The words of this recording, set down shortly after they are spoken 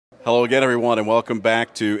Hello again, everyone, and welcome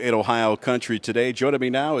back to In Ohio Country Today. Joining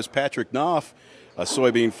me now is Patrick Knouff, a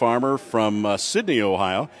soybean farmer from Sydney,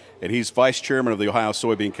 Ohio, and he's vice chairman of the Ohio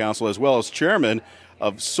Soybean Council, as well as chairman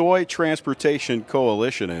of Soy Transportation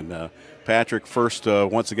Coalition. And Patrick, first,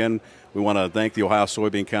 once again, we want to thank the Ohio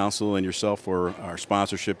Soybean Council and yourself for our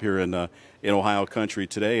sponsorship here in Ohio Country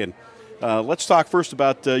Today. And let's talk first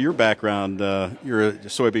about your background. You're a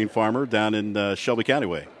soybean farmer down in Shelby County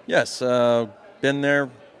way. Yes, been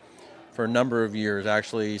there for a number of years.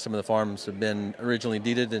 Actually, some of the farms have been originally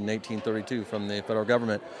deeded in 1832 from the federal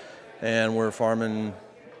government, and we're farming,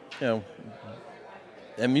 and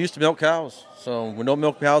we used to milk cows, so we don't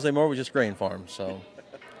milk cows anymore. We just grain farm. So,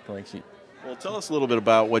 well, tell us a little bit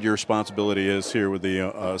about what your responsibility is here with the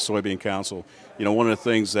Soybean Council. You know, one of the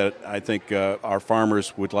things that I think our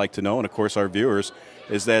farmers would like to know, and of course our viewers,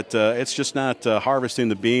 is that it's just not harvesting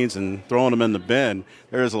the beans and throwing them in the bin.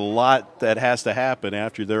 There's a lot that has to happen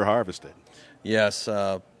after they're harvested. Yes,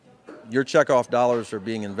 your checkoff dollars are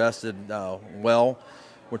being invested well.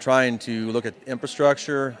 We're trying to look at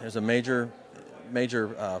infrastructure as a major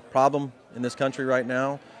problem in this country right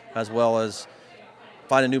now, as well as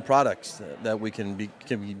finding new products that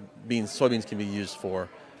soybeans can be used for.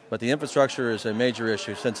 But the infrastructure is a major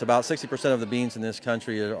issue. Since about 60% of the beans in this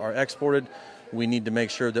country are exported, we need to make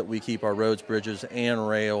sure that we keep our roads, bridges, and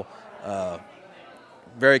rail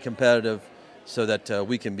very competitive so that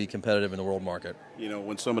we can be competitive in the world market. You know,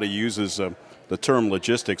 when somebody uses the term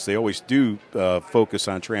logistics, they always do focus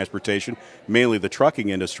on transportation, mainly the trucking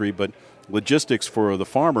industry, but logistics for the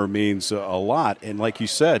farmer means a lot. And like you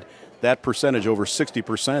said, that percentage, over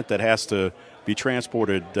 60%, that has to be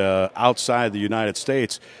transported outside the United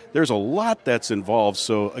States, there's a lot that's involved.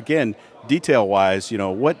 So again, detail-wise, you know,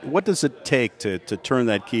 what does it take to turn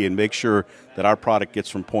that key and make sure that our product gets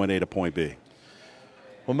from point A to point B?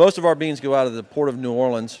 Well, most of our beans go out of the port of New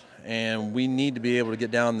Orleans, and we need to be able to get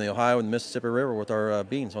down the Ohio and the Mississippi River with our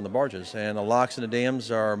beans on the barges. And the locks and the dams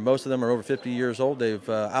most of them are over 50 years old. They've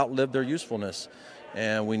outlived their usefulness,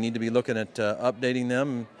 and we need to be looking at updating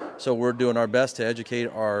them. So we're doing our best to educate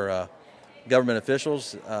our government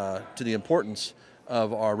officials to the importance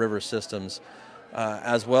of our river systems,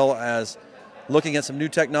 as well as looking at some new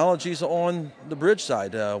technologies on the bridge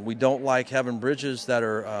side. We don't like having bridges that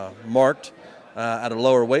are marked at a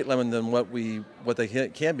lower weight limit than what they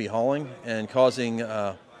can be hauling, and causing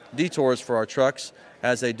detours for our trucks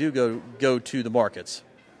as they do go to the markets.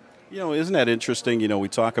 You know, isn't that interesting? You know, we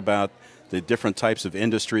talk about the different types of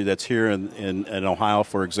industry that's here in Ohio,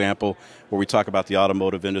 for example, where we talk about the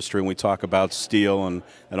automotive industry and we talk about steel and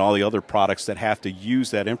all the other products that have to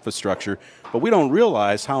use that infrastructure, but we don't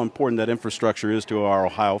realize how important that infrastructure is to our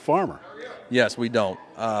Ohio farmer. Yes, we don't.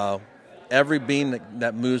 Every bean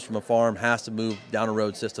that moves from a farm has to move down a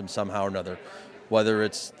road system somehow or another, whether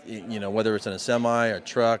it's in a semi, a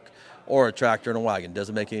truck, or a tractor and a wagon.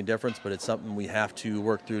 Doesn't make any difference, but it's something we have to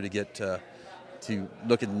work through to get to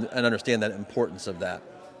look at and understand that importance of that.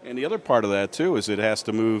 And the other part of that, too, is it has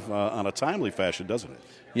to move on a timely fashion, doesn't it?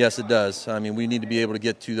 Yes, it does. I mean, we need to be able to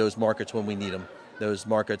get to those markets when we need them. Those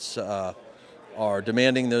markets are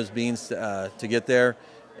demanding those beans to get there,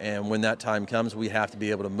 and when that time comes, we have to be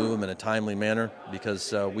able to move them in a timely manner,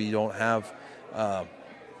 because we don't have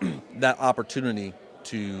that opportunity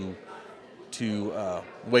to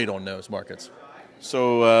wait on those markets.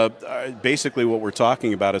 So basically what we're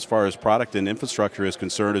talking about as far as product and infrastructure is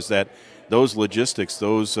concerned is that those logistics,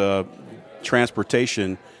 those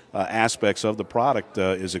transportation aspects of the product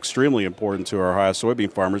is extremely important to our Ohio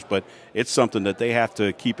soybean farmers, but it's something that they have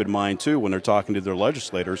to keep in mind too when they're talking to their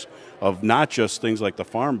legislators, of not just things like the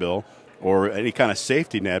Farm Bill or any kind of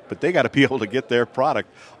safety net, but they got to be able to get their product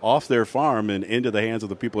off their farm and into the hands of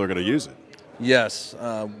the people who are going to use it. Yes,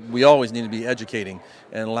 we always need to be educating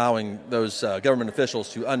and allowing those government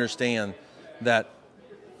officials to understand that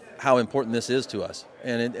how important this is to us,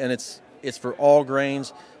 and it's for all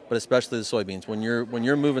grains, but especially the soybeans. When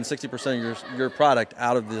you're moving 60% of your product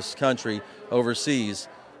out of this country overseas,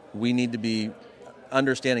 we need to be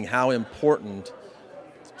understanding how important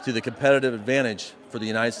to the competitive advantage for the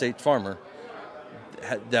United States farmer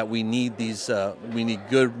that we need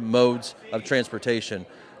good modes of transportation.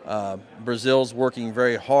 Brazil's working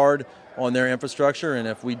very hard on their infrastructure, and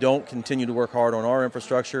if we don't continue to work hard on our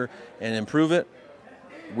infrastructure and improve it,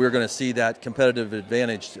 we're going to see that competitive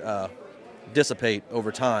advantage dissipate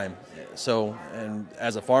over time. So, and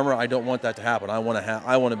as a farmer, I don't want that to happen. I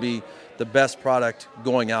want to be the best product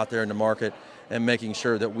going out there in the market and making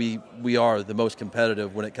sure that we are the most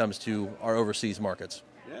competitive when it comes to our overseas markets.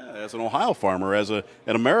 Yeah, as an Ohio farmer, as an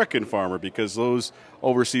American farmer, because those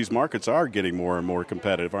overseas markets are getting more and more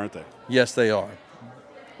competitive, aren't they? Yes, they are.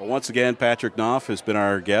 Well, once again, Patrick Knouff has been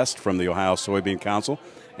our guest from the Ohio Soybean Council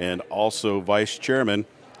and also vice chairman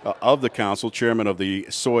of the council, chairman of the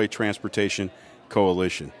Soy Transportation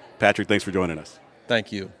Coalition. Patrick, thanks for joining us.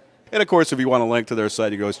 Thank you. And, of course, if you want a link to their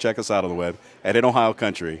site, you can always check us out on the web at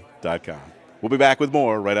inohiocountry.com. We'll be back with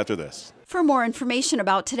more right after this. For more information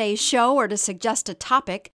about today's show or to suggest a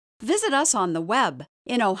topic, visit us on the web,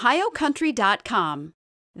 inohiocountry.com.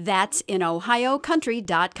 That's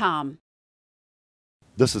inohiocountry.com.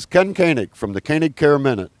 This is Ken Koenig from the Koenig Care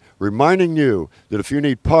Minute, reminding you that if you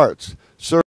need parts, service,